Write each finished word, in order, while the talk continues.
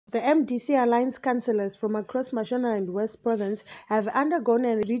The MDC Alliance councillors from across Mashonaland West Province have undergone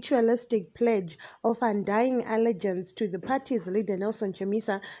a ritualistic pledge of undying allegiance to the party's leader Nelson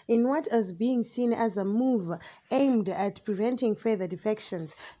Chamisa in what is being seen as a move aimed at preventing further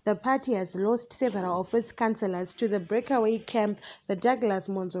defections. The party has lost several of its councillors to the breakaway camp, the Douglas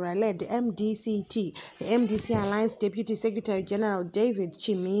Monzora-led MDCT. The MDC Alliance Deputy Secretary General David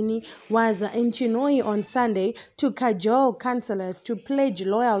Chimini was in Chinoi on Sunday to cajole councillors to pledge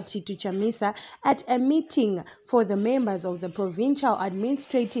loyalty to Chamisa at a meeting for the members of the Provincial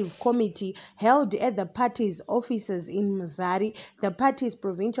Administrative Committee held at the party's offices in Mzari. The party's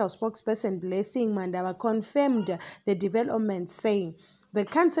provincial spokesperson Blessing Mandava confirmed the developments, saying the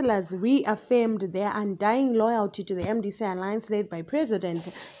councillors reaffirmed their undying loyalty to the MDC Alliance led by President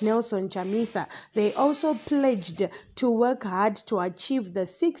Nelson Chamisa. They also pledged to work hard to achieve the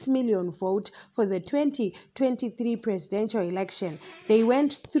 6 million vote for the 2023 presidential election. They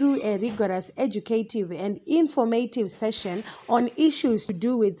went through a rigorous educative and informative session on issues to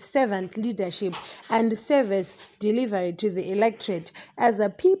do with servant leadership and service delivery to the electorate. As a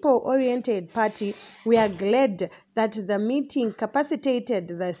people-oriented party, we are glad that the meeting capacitated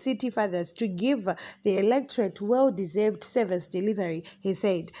the city fathers to give the electorate well-deserved service delivery, he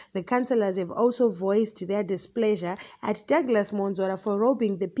said. The councillors have also voiced their displeasure at Douglas Monzora for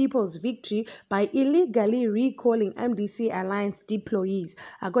robbing the people's victory by illegally recalling MDC Alliance deployees.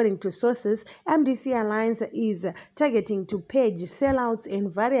 According to sources, MDC Alliance is targeting to purge sellouts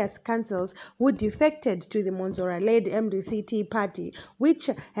in various councils who defected to the Monzora-led MDCT party, which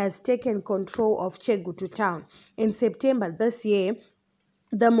has taken control of Chegutu town. In September this year,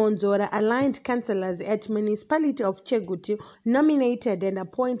 the Monzora aligned councillors at municipality of Chegutu nominated and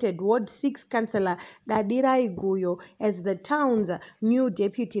appointed Ward 6 councillor Dadira Iguyo as the town's new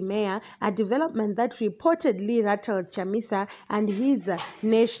deputy mayor, a development that reportedly rattled Chamisa and his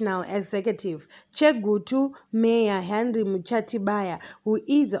national executive. Chegutu Mayor Henry Muchatibaya, who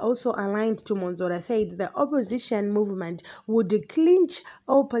is also aligned to Monzora, said the opposition movement would clinch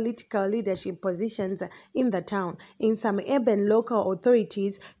all political leadership positions in the town. In some urban local authorities,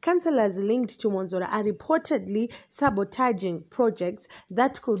 councillors linked to Monzora are reportedly sabotaging projects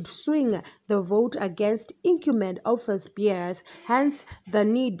that could swing the vote against incumbent office bearers, hence the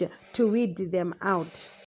need to weed them out.